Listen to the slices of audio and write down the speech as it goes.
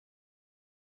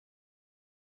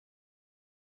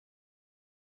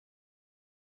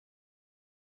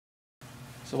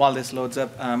So while this loads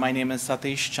up, my name is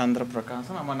Satish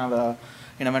Chandraprakasam. I'm one of the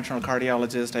interventional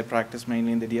cardiologists. I practice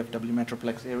mainly in the DFW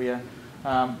Metroplex area.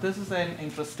 This is an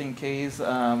interesting case,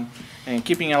 and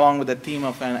keeping along with the theme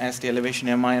of an ST elevation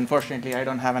MI. Unfortunately, I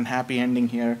don't have a happy ending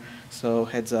here, so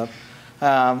heads up.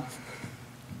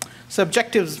 So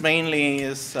objectives mainly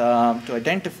is to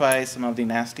identify some of the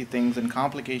nasty things and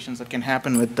complications that can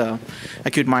happen with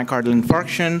acute myocardial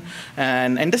infarction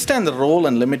and understand the role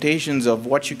and limitations of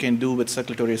what you can do with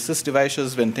circulatory assist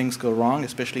devices when things go wrong,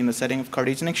 especially in the setting of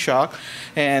cardiogenic shock.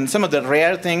 And some of the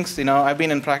rare things, I've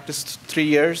been in practice 3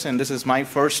 years, and this is my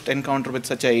first encounter with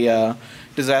such a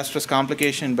disastrous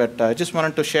complication, but I just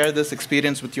wanted to share this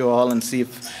experience with you all and see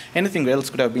if anything else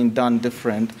could have been done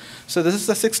different. So this is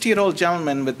a 60-year-old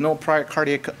gentleman with no prior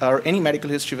cardiac or any medical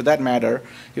history for that matter.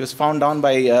 He was found down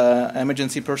by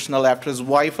emergency personnel after his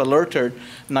wife alerted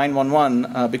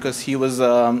 911 because he was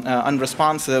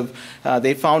unresponsive.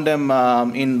 They found him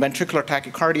in ventricular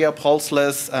tachycardia,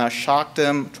 pulseless, shocked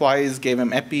him twice, gave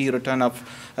him epi, return of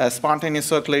spontaneous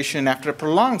circulation after a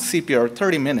prolonged CPR,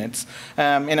 30 minutes.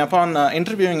 And upon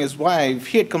interviewing his wife,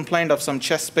 he had complained of some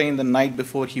chest pain the night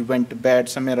before he went to bed,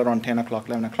 somewhere around 10 o'clock,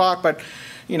 11 o'clock. But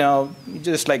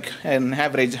just like an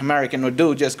average American would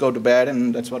do, just go to bed,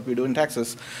 and that's what we do in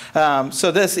Texas.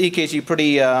 So this EKG,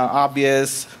 pretty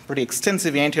obvious, pretty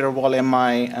extensive anterior wall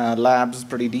MI, labs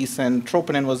pretty decent.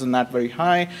 Troponin wasn't that very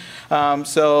high.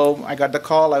 So I got the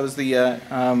call. I was the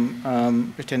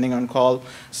attending on call.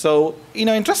 So,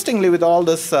 interestingly, with all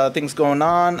this things going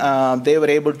on, they were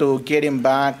able to get him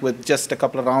back with just a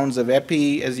couple of rounds of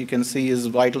epi. As you can see, his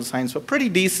vital signs were pretty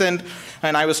decent.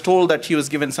 And I was told that he was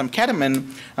given some ketamine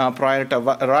prior to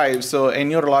arrive. So a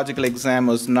neurological exam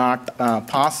was not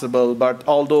possible. But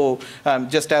although,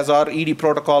 just as our ED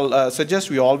protocol suggests,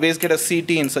 we always get a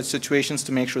CT in such situations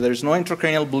to make sure there is no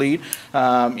intracranial bleed.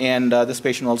 And this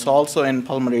patient was also in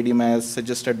pulmonary edema as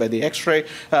suggested by the X-ray.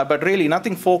 But really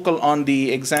nothing focal on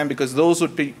the exam, because those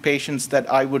would be patients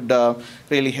that I would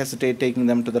really hesitate taking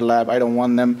them to the lab. I don't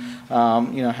want them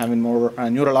having more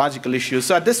neurological issues.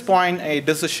 So at this point, a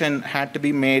decision had to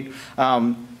be made.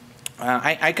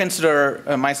 I consider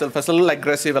myself as a little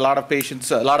aggressive. A lot of patients,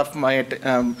 a lot of my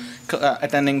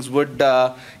attendings would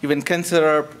even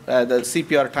consider the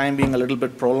CPR time being a little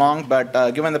bit prolonged.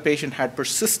 But given the patient had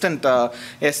persistent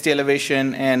ST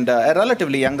elevation and a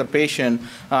relatively younger patient,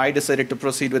 I decided to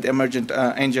proceed with emergent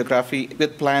angiography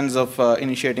with plans of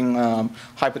initiating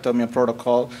hypothermia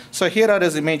protocol. So here are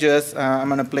his images. I'm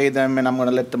going to play them, and I'm going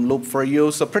to let them loop for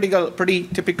you. So pretty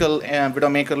typical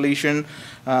widowmaker lesion.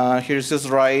 Here's his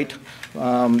right.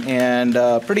 And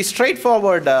pretty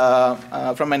straightforward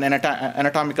from an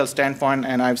anatomical standpoint,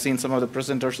 and I've seen some of the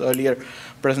presenters earlier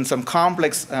present some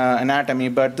complex anatomy,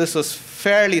 but this was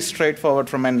fairly straightforward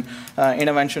from an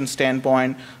intervention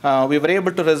standpoint. We were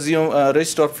able to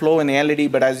restore flow in the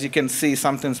LAD, but as you can see,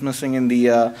 something's missing in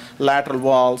the lateral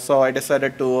wall, so I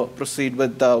decided to proceed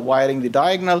with wiring the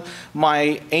diagonal.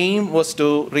 My aim was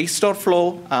to restore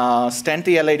flow, stent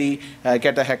the LAD,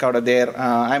 get the heck out of there.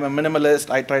 I'm a minimalist.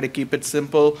 I try to keep it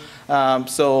simple.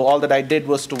 So all that I did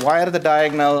was to wire the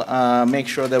diagonal, make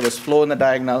sure there was flow in the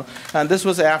diagonal. And this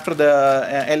was after the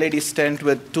LAD stent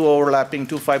with 2 overlapping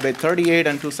 2.5/38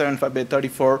 and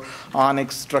 2.75/34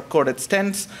 Onyx drug-coated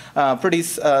stents. Pretty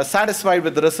satisfied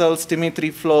with the results.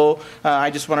 TIMI-3 flow. I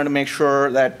just wanted to make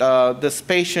sure that this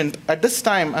patient, at this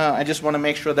time, I just want to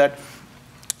make sure that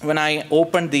when I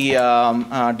opened the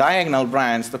diagonal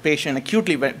branch, the patient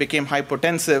acutely became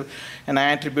hypotensive, and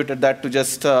I attributed that to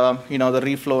just the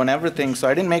reflow and everything. So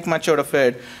I didn't make much out of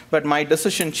it, but my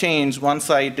decision changed once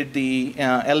I did the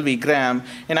LV gram.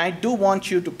 And I do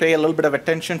want you to pay a little bit of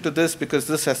attention to this, because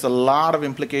this has a lot of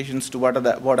implications to what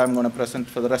I'm going to present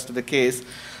for the rest of the case.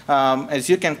 As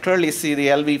you can clearly see, the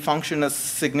LV function is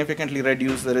significantly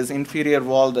reduced. There is inferior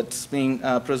wall that's being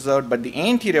preserved, but the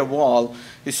anterior wall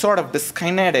is sort of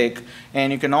dyskinetic,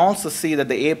 and you can also see that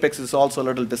the apex is also a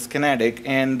little dyskinetic.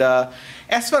 And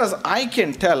as far as I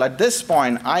can tell, at this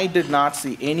point, I did not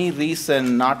see any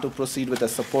reason not to proceed with a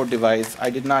support device. I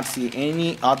did not see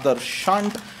any other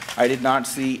shunt. I did not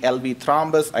see LV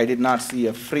thrombus. I did not see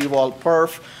a free wall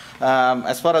perf.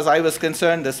 As far as I was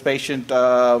concerned, this patient,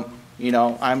 I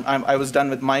was done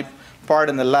with my part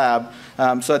in the lab.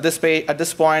 So at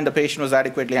this point, the patient was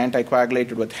adequately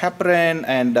anticoagulated with heparin,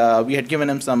 and we had given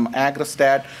him some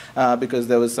agrostat because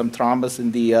there was some thrombus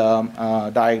in the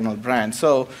diagonal branch.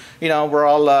 So, we're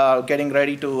all getting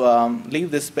ready to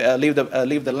leave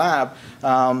the lab.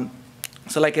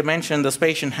 So like I mentioned, this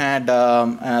patient had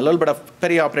a little bit of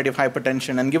perioperative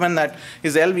hypertension, and given that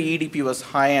his LV-EDP was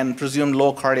high and presumed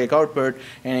low cardiac output,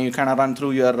 and you kind of run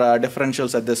through your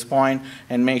differentials at this point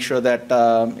and make sure that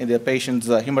the patient's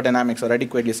hemodynamics are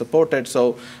adequately supported.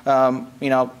 So,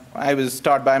 I was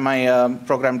taught by my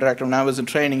program director when I was in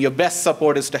training, your best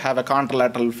support is to have a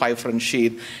contralateral 5-French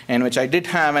sheath, and which I did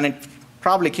have, and it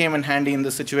probably came in handy in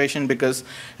this situation because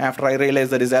after I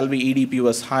realized that his LV-EDP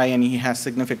was high and he has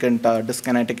significant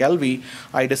dyskinetic LV,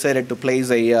 I decided to place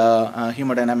a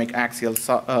hemodynamic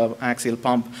axial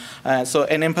pump. So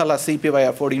an Impella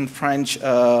CPY 14 French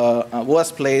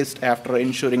was placed after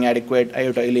ensuring adequate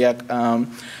aorta-iliac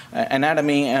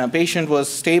anatomy. Patient was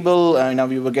stable.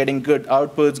 We were getting good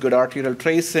outputs, good arterial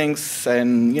tracings,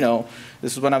 and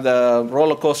this is one of the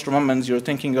roller coaster moments. You're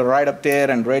thinking you're right up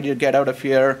there and ready to get out of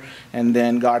here, and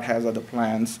then God has other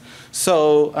plans.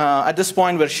 So at this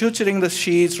point, we're suturing the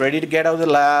sheaths, ready to get out of the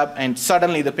lab, and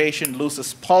suddenly the patient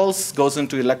loses pulse, goes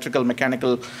into electrical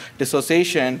mechanical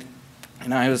dissociation.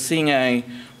 And I was seeing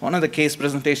one of the case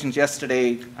presentations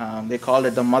yesterday. They called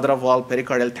it the mother of all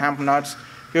pericardial tamponades.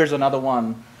 Here's another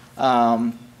one.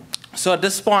 So at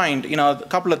this point, a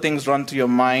couple of things run through your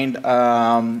mind.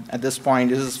 At this point,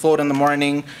 this is 4 in the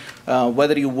morning.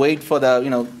 Whether you wait for the,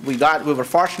 we were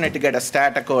fortunate to get a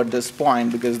stat echo at this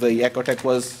point because the echo tech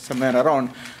was somewhere around.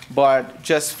 But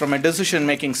just from a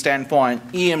decision-making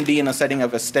standpoint, EMD in a setting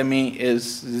of a STEMI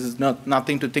is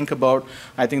nothing to think about.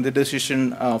 I think the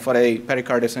decision for a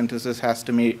pericardiocentesis has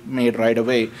to be made right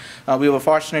away. We were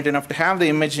fortunate enough to have the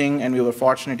imaging, and we were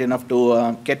fortunate enough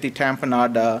to get the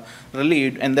tamponade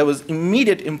relieved, and there was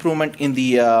immediate improvement in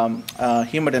the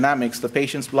hemodynamics. The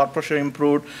patient's blood pressure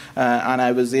improved, and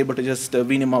I was able to just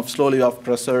wean him off slowly off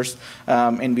pressors,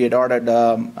 and we had ordered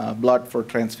blood for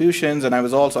transfusions, and I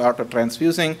was also after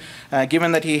transfusing.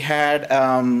 Given that he had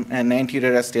an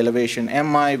anterior ST elevation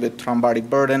MI with thrombotic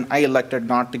burden, I elected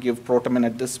not to give protamine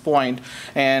at this point,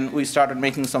 and we started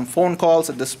making some phone calls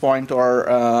at this point to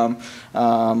our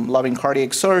loving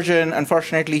cardiac surgeon.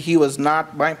 Unfortunately, he was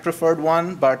not my preferred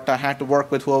one, but I had to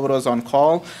work with whoever was on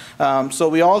call. So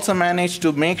we also managed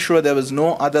to make sure there was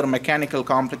no other mechanical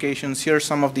complications. Here's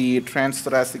some of the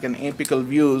transthoracic and apical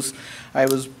views. I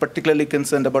was particularly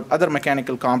concerned about other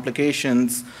mechanical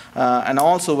complications, and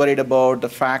also worried about the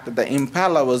fact that the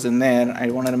Impella was in there. I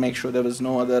wanted to make sure there was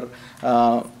no other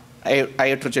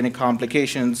iatrogenic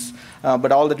complications,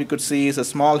 but all that we could see is a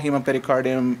small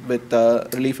hemopericardium with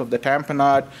relief of the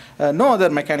tamponade. No other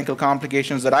mechanical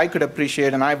complications that I could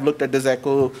appreciate, and I've looked at this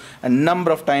echo a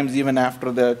number of times even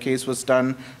after the case was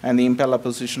done and the Impella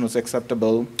position was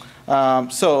acceptable.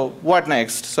 So what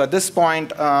next? So at this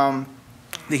point,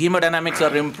 the hemodynamics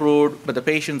are improved, but the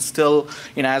patient still,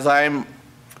 as I'm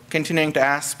continuing to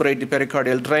aspirate the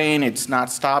pericardial drain, it's not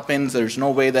stopping. There's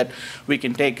no way that we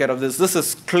can take care of this. This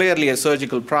is clearly a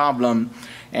surgical problem.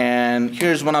 And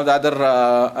here's one of the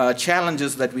other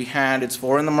challenges that we had. It's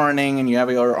 4 in the morning, and you have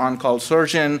your on-call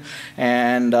surgeon,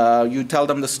 and you tell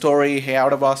them the story. Hey,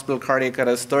 out of hospital cardiac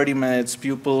arrest, 30 minutes,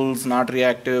 pupils not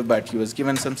reactive, but he was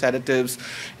given some sedatives,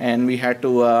 and we had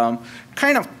to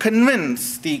kind of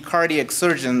convince the cardiac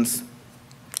surgeons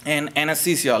and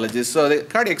anesthesiologists. So the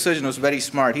cardiac surgeon was very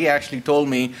smart. He actually told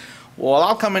me, well,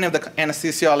 I'll come in if the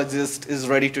anesthesiologist is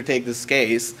ready to take this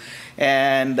case.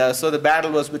 And so the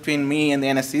battle was between me and the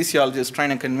anesthesiologist trying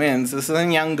to convince. This is a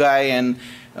young guy, and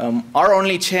our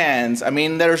only chance,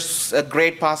 there's a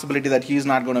great possibility that he's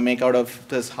not going to make out of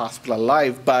this hospital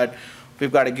alive, but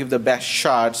we've got to give the best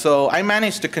shot. So I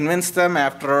managed to convince them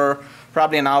after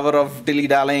probably an hour of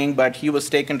dilly-dallying, but he was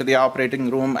taken to the operating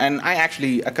room, and I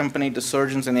actually accompanied the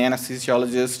surgeons and the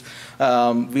anesthesiologist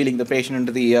wheeling the patient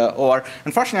into the OR.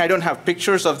 Unfortunately, I don't have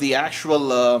pictures of the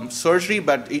actual surgery,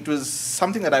 but it was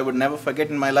something that I would never forget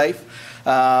in my life.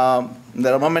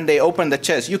 The moment they opened the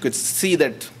chest, you could see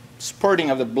that spurting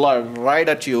of the blood right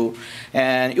at you.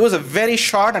 And it was a very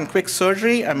short and quick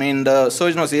surgery. The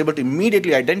surgeon was able to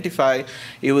immediately identify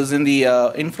it was in the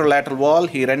infralateral wall.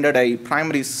 He rendered a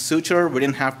primary suture. We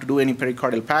didn't have to do any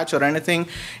pericardial patch or anything.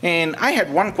 And I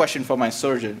had one question for my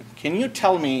surgeon. Can you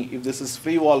tell me if this is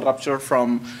free wall rupture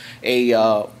from a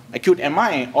acute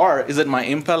MI, or is it my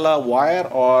Impella wire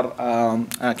or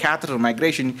catheter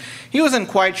migration? He wasn't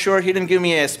quite sure. He didn't give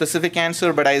me a specific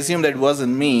answer, but I assumed that it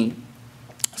wasn't me.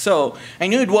 So I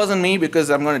knew it wasn't me because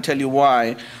I'm going to tell you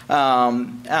why.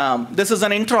 This is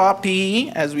an intra-op PE,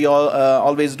 as we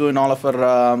always do in all of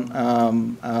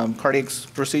our cardiac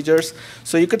procedures.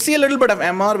 So you could see a little bit of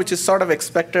MR, which is sort of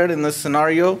expected in this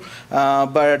scenario,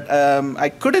 but I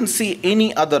couldn't see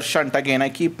any other shunt. Again, I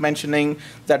keep mentioning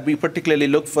that we particularly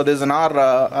look for this, and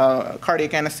our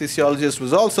cardiac anesthesiologist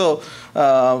was also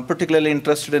particularly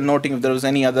interested in noting if there was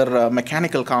any other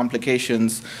mechanical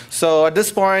complications. So at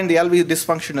this point, the LV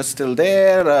dysfunction is still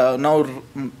there, no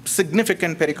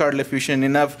significant pericardial effusion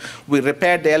enough. We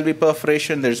repaired the LV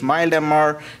perforation. There's mild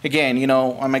MR. Again,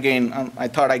 I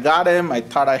thought I got him. I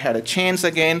thought I had a chance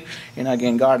again.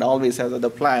 Again, God always has other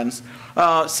plans.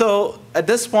 So at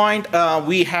this point,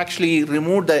 we actually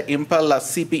removed the Impella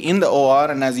CP in the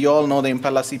OR, and as you all know, the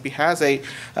Impella CP has a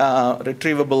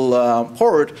retrievable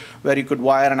port where you could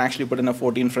wire and actually put in a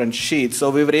 14 French sheath. So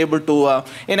we were able to,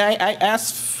 and I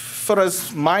asked, for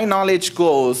as my knowledge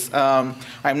goes,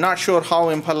 I'm not sure how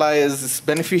Impella is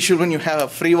beneficial when you have a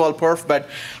free wall perf, but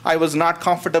I was not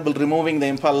comfortable removing the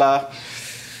Impella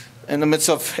in the midst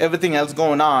of everything else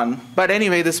going on. But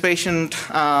anyway, this patient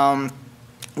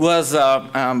was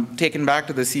taken back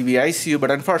to the CVI ICU,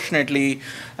 but unfortunately,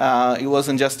 it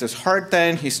wasn't just his heart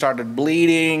then. He started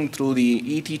bleeding through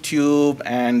the ET tube,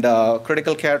 and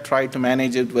critical care tried to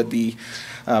manage it with the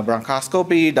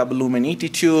bronchoscopy, double lumen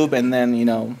ET tube, and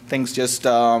then things just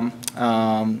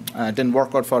didn't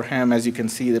work out for him. As you can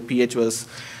see, the pH was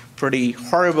pretty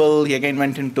horrible. He again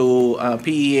went into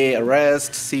PEA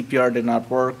arrest. CPR did not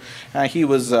work. He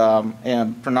was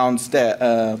pronounced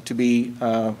to be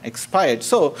expired.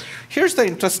 So here's the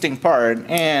interesting part,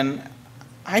 and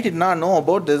I did not know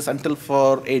about this until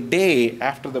for a day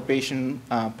after the patient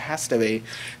passed away.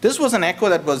 This was an echo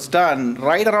that was done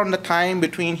right around the time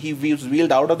between he was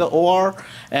wheeled out of the OR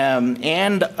and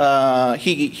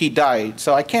he died.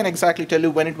 So I can't exactly tell you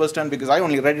when it was done because I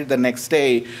only read it the next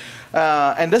day.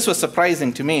 And this was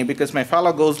surprising to me because my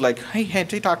fellow goes like,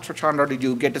 hey, Dr. Chandra, did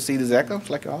you get to see this echo? I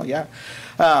was like, oh, yeah.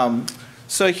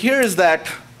 So here's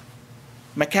that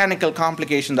mechanical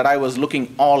complication that I was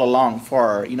looking all along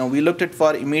for. We looked at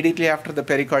for immediately after the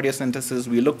pericardiocentesis.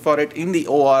 We looked for it in the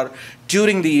OR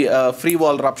during the free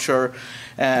wall rupture,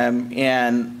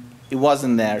 and it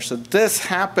wasn't there. So this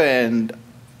happened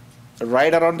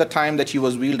right around the time that he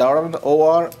was wheeled out of the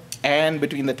OR and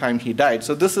between the time he died.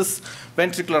 So this is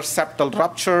ventricular septal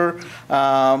rupture.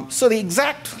 So the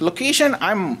exact location,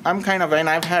 I'm kind of, and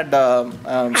I've had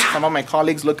some of my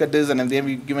colleagues look at this and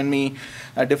they've given me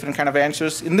different kind of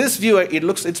answers. In this view,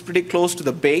 it's pretty close to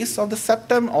the base of the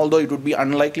septum, although it would be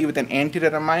unlikely with an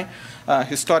anterior MI.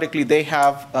 Historically, they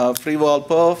have free wall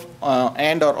perf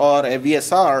and or a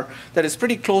VSR that is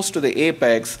pretty close to the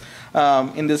apex.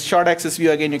 In this short axis view,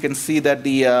 again, you can see that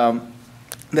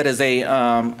there is a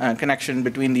connection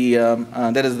between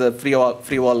there is the free wall,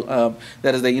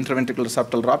 there is the interventricular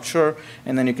septal rupture,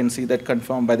 and then you can see that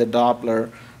confirmed by the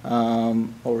Doppler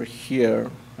over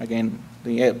here. Again,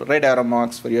 the red arrow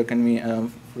marks for your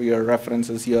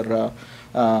references here, the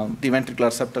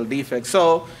ventricular septal defect.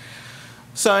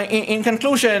 So in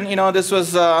conclusion, this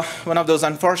was one of those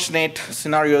unfortunate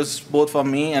scenarios both for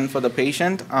me and for the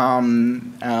patient.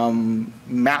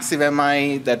 Massive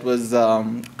MI that was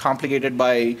complicated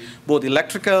by both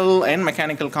electrical and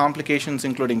mechanical complications,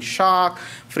 including shock,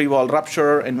 free wall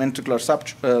rupture, and ventricular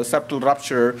septal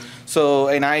rupture. So,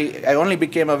 and I only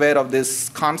became aware of this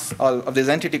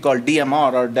entity called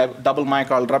DMR, or double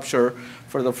myocardial rupture,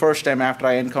 for the first time after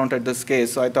I encountered this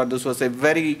case. So I thought this was a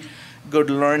very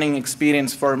good learning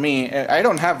experience for me. I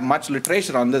don't have much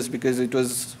literature on this because it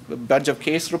was a bunch of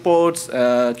case reports,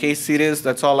 case series,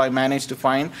 that's all I managed to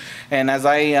find. And as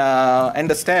I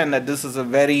understand that this is a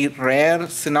very rare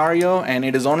scenario and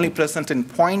it is only present in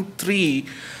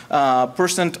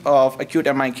 0.3% of acute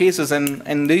MI cases,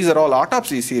 and these are all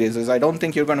autopsy series. I don't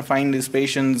think you're going to find these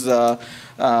patients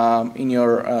in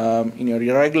your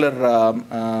regular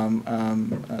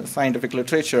scientific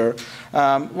literature.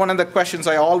 One of the questions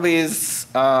I always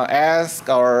ask,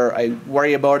 or I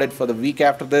worry about it for the week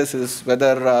after this, is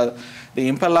whether the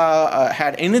Impella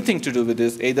had anything to do with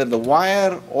this, either the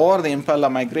wire or the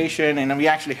Impella migration. And we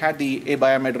actually had the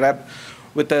Abiomed rep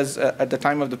with us at the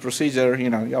time of the procedure.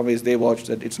 Always they watch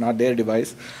that it's not their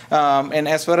device. And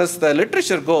as far as the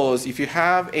literature goes, if you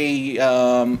have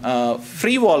a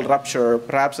free wall rupture,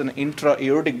 perhaps an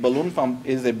intra-aortic balloon pump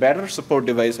is a better support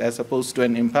device as opposed to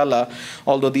an Impella,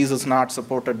 although these is not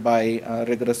supported by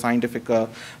rigorous scientific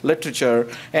literature.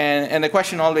 And the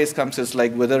question always comes is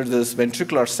like whether this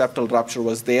ventricular septal rupture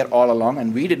was there all along,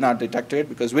 and we did not detect it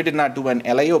because we did not do an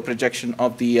LIO projection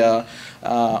of the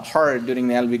heart during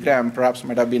the LV gram. Perhaps perhaps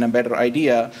might have been a better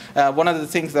idea. One of the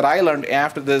things that I learned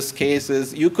after this case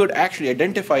is you could actually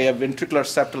identify a ventricular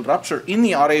septal rupture in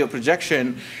the RAO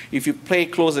projection if you pay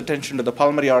close attention to the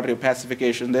pulmonary artery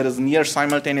opacification. There is near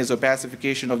simultaneous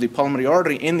opacification of the pulmonary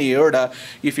artery in the aorta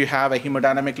if you have a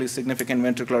hemodynamically significant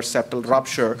ventricular septal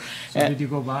rupture. So did you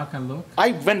go back and look?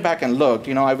 I went back and looked.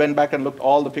 I went back and looked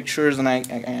all the pictures, and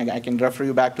I can refer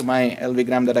you back to my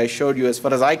LV-gram that I showed you. As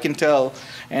far as I can tell,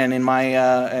 and in my,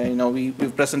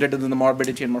 we've presented it in the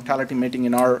morbidity and mortality meeting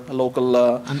in our local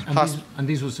hospital. And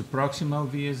this was a proximal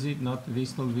VSD, not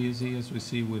distal VSD, as we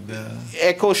see with the...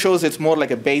 Echo shows it's more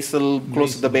like a basal,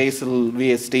 close to the basal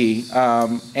VSD.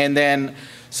 And then,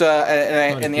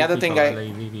 and the other thing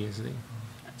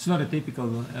It's not a typical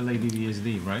LAD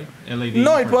VSD, right? LAD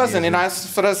no, it wasn't. VSD. And as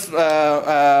far as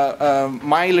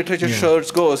my literature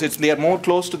goes, they are more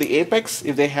close to the apex.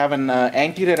 If they have an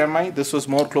anterior MI, this was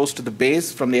more close to the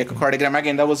base from the echocardiogram.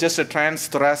 Again, that was just a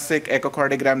transthoracic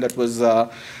echocardiogram that was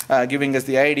giving us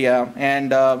the idea.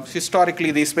 And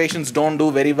historically, these patients don't do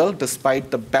very well,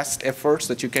 despite the best efforts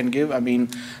that you can give. I mean,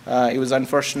 it was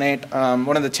unfortunate.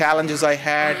 One of the challenges I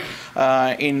had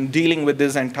in dealing with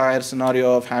this entire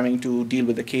scenario of having to deal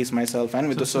with the case myself and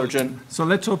with the surgeon. So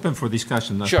let's open for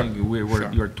discussion. I Sure.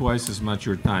 think you're twice as much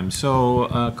your time. So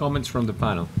comments from the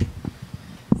panel.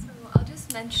 So I'll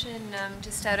just mention,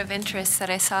 just out of interest, that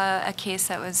I saw a case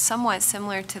that was somewhat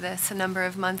similar to this a number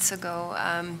of months ago.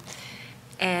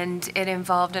 And it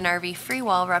involved an RV free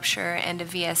wall rupture and a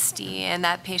VSD, and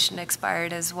that patient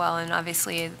expired as well. And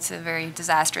obviously, it's a very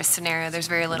disastrous scenario. There's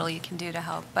very little you can do to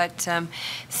help. But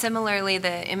similarly,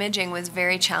 the imaging was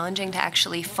very challenging to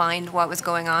actually find what was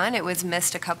going on. It was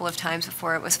missed a couple of times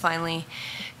before it was finally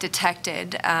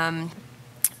detected.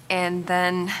 And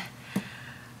then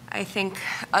I think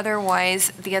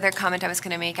otherwise, the other comment I was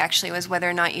going to make actually was whether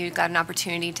or not you got an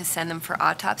opportunity to send them for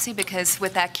autopsy, because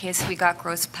with that case, we got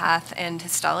gross path and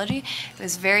histology. It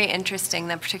was very interesting.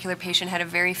 That particular patient had a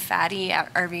very fatty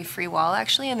RV free wall,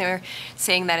 actually, and they were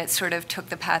saying that it sort of took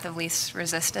the path of least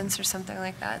resistance or something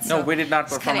like that. No, so we did not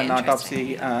perform an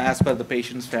autopsy. interesting. As per the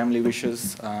patient's family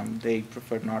wishes, they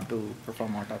preferred not to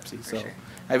perform autopsy. So sure.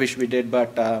 I wish we did,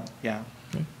 but yeah.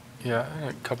 Yeah,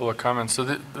 a couple of comments. So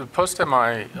the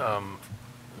post-MI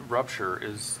rupture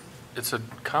it's a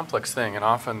complex thing, and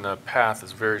often the path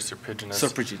is very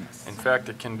serpiginous. In fact,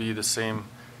 it can be the same,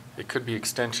 it could be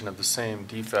extension of the same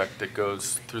defect that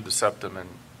goes through the septum and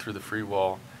through the free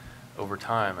wall over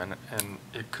time. And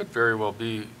it could very well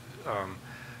be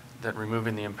that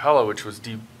removing the impella, which was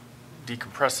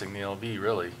decompressing the LV,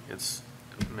 really, it's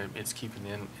keeping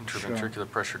the intraventricular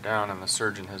pressure down, and the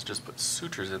surgeon has just put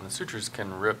sutures in. The sutures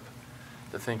can rip,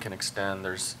 the thing can extend.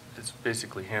 It's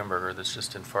basically hamburger that's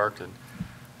just infarcted.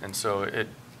 And so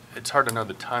it's hard to know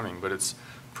the timing, but it's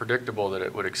predictable that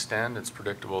it would extend. It's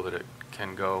predictable that it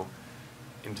can go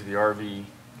into the RV,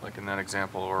 like in that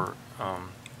example, or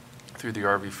through the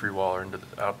RV free wall or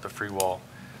out the free wall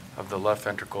of the left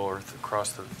ventricle or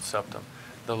across the septum.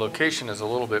 The location is a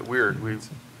little bit weird.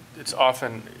 It's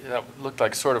often, that looked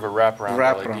like sort of a wraparound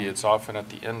LED. It's often at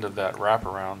the end of that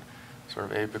wraparound,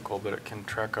 sort of apical, but it can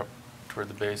track up toward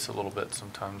the base a little bit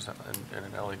sometimes in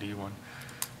an LED one.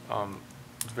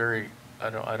 It's very,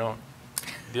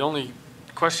 the only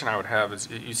question I would have is,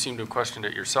 you seem to have questioned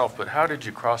it yourself, but how did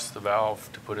you cross the valve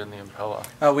to put in the impella?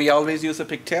 We always use a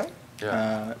pigtail.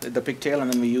 Yeah. The pigtail,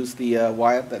 and then we use the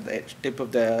wire. The tip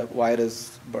of the wire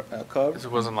is curved.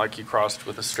 It wasn't like you crossed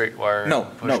with a straight wire No,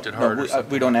 and pushed it no, hard no. or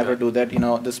something We don't like ever that. do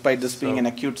that. Despite this being an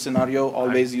acute scenario,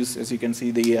 always use, as you can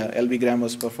see, the LV-gram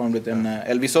was performed within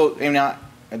LV. So,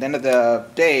 at the end of the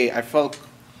day, I felt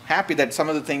happy that some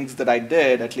of the things that I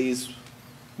did at least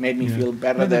made me feel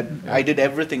better that I did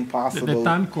everything possible. The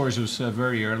time course was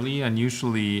very early, and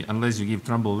usually, unless you give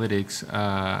thrombolytics,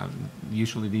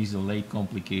 usually these are late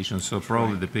complications. So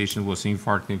probably the patient was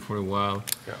infarcting for a while.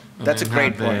 Yeah. That's a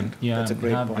great point. Yeah, That's a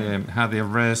great point. Had the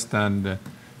arrest, and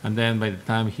then by the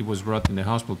time he was brought in the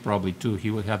hospital, probably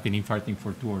he would have been infarcting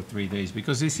for 2 or 3 days,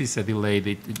 because this is a delay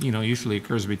that usually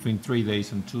occurs between 3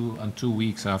 days and 2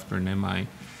 weeks after an MI.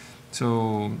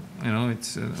 So,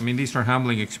 it's, these are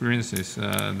humbling experiences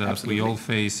that Absolutely. we all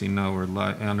face in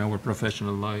our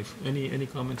professional life. Any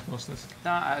comments, Kostas?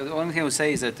 No, the only thing I would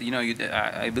say is that,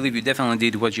 I believe you definitely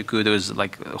did what you could. It was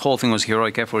like, the whole thing was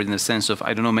heroic effort in the sense of,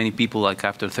 I don't know many people, like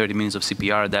after 30 minutes of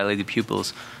CPR, dilated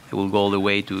pupils, they will go all the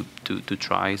way to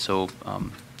try. So,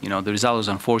 the result was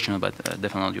unfortunate, but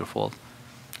definitely not your fault.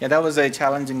 Yeah, that was a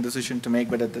challenging decision to make,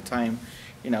 but at the time,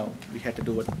 we had to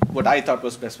do what I thought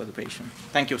was best for the patient.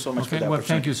 Thank you so much for that. Well,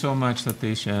 thank you so much,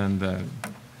 Satish, and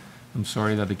I'm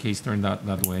sorry that the case turned out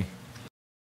that way.